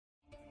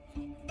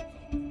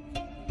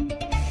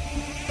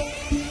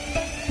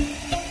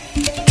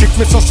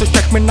Тэсмэр сонсож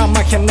дахин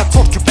амаа хянаж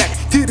сурч байна.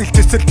 Тийрэлт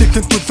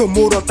тэсрэлтийн төлөө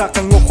мөрөө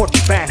даган ухарч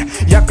байна.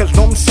 Яг л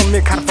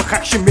сумыг харвах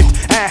агшин мэд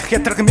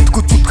ядрахыг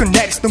мэдрэхгүй зүтгэнэ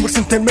арьс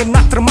нөмөрсөн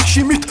тэрминатор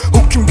машин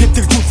Хөгжим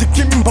гэдэг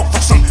зүйлийг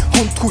болгосон.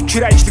 Хүнд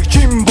хүчээр ажлыг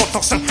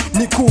болгосон.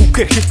 Нэг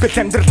үгээр хэлбэл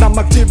амьдрал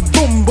намайг зөв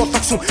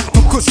болгосон.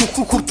 Төгөөс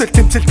үхэх хүртэл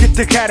тэмцэл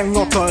гэдэг харин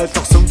одоо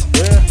ойлгосон.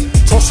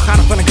 Цус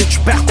харвах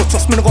гэж байхгүй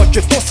цус минь гож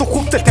дуусах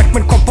хүртэл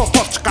дахин компост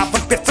болж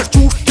гавал бяцарч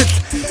үртэл.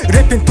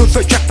 Рэпийн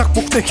төлөө ятах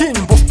бүхний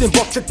хийн бусдын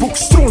бодлыг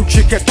бүгсрүүн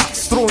чигээ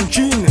давсрүүн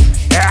жин.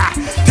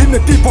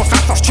 Тэмээ би бол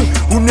аларчин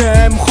үнэ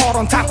аим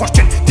хорон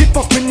цагуурчин. Дид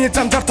бол миний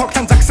замдар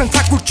тоглоом загсан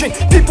цаг үрчин.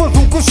 Би бол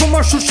үгэн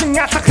сумаар шүшин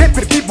алах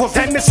рэппэр би бол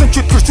амарсан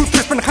чөтгөр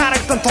зүтгэж минь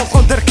харагдан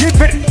толгон дээр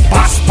хипер.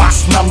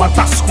 Бас намайг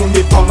бас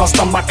хүний тоноос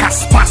намайг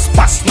хас.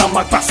 Бас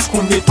намайг бас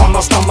хүний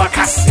тоноос намайг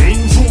хас.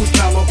 Энэ зүйл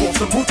намайг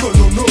болсон мөдөө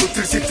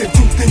өнөөдөр сэлэн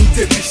зүтгэнэ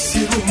дээр биш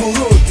сэрүү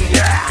мөрөө.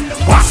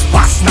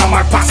 Бас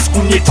намайг бас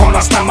хүний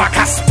тоноос намайг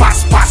хас.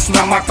 Бас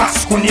намайг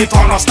бас хүний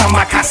тоноос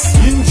намайг хас.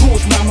 Энэ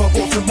зүйл намайг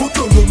болсон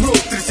мөдөө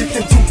өнөөдөр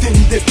сэлэн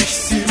зүтгэнэ дээр биш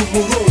сэрүү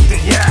мөрөө.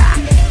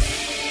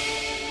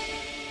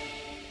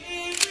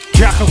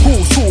 Яхан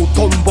хүсүү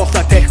том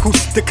болоо тэр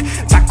хүсдэг.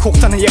 Цаг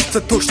хугацааны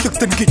явцад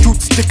төршлөгдөн гэж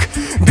үздэг.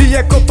 Би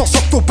яг одоо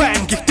сотуу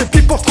байна. Гэхдээ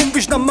би бол хүн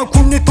биш намайг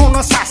хүний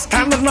тоноос хас.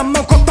 Та нар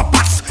намайг одоо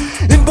бас.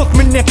 Энэ бол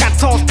миний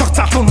ганц олдох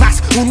залуу нас.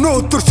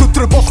 Өнөөдөр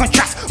сөдрө болгон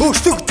час.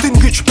 Өөрчлөгдөн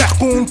гэж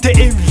байхгүй үнтэй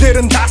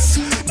эвлэрэн дас.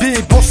 Би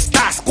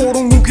бусдаас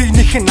гурван үгийг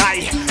нэхэн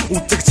ай.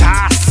 Үдэг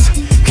цаас.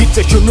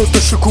 Хизээч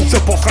өнөөдөр шиг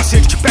хүлээ болгоос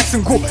ирж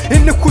байсангүй.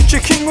 Энэ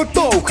хүчийг хин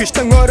өдөө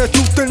хийштэн орой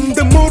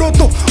зүтгэнэ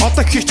мөрөө.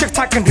 Одоо хийчих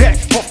цаг нь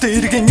рэп болт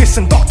иргэн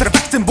ирсэн доктор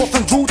Вакцин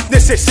болон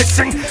зүтгэнээс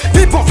ирсэн.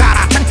 Би бол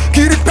хараатан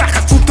гэрэл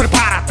байхад зүтэр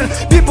бараатан.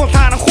 Би бол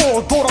харан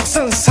хуу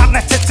дургасан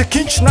санаа цэцэг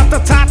кинч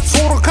надад цаад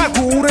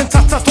сургаагүй үрэн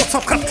цацаа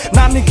туцалхад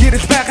наны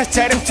гэрэл байгаа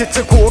зарим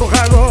цэцэг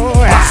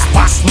ургаагүй.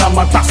 Бас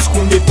намайг бас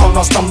хүний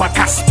тоноос намайг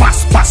хас.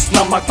 Бас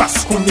намайг бас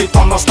хүний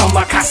тоноос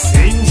намайг хас.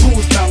 Энэ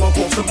зүйл намайг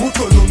болсон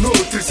мөдөө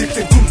өнөөдөр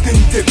сэлэн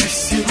зүтгэнэ дээр биш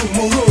сэрүү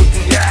мөрөө.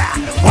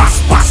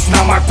 Бас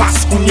намайг бас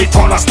хүний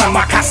тоноос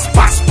намайг хас.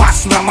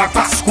 Бас намайг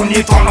бас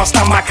хүний тоноос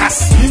намайг хас.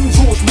 Энэ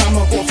зүйл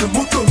намайг болсон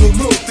мөдөө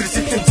өнөөдөр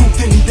сэлэн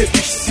зүтгэнэ дээр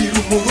биш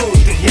сэрүү мөрөө.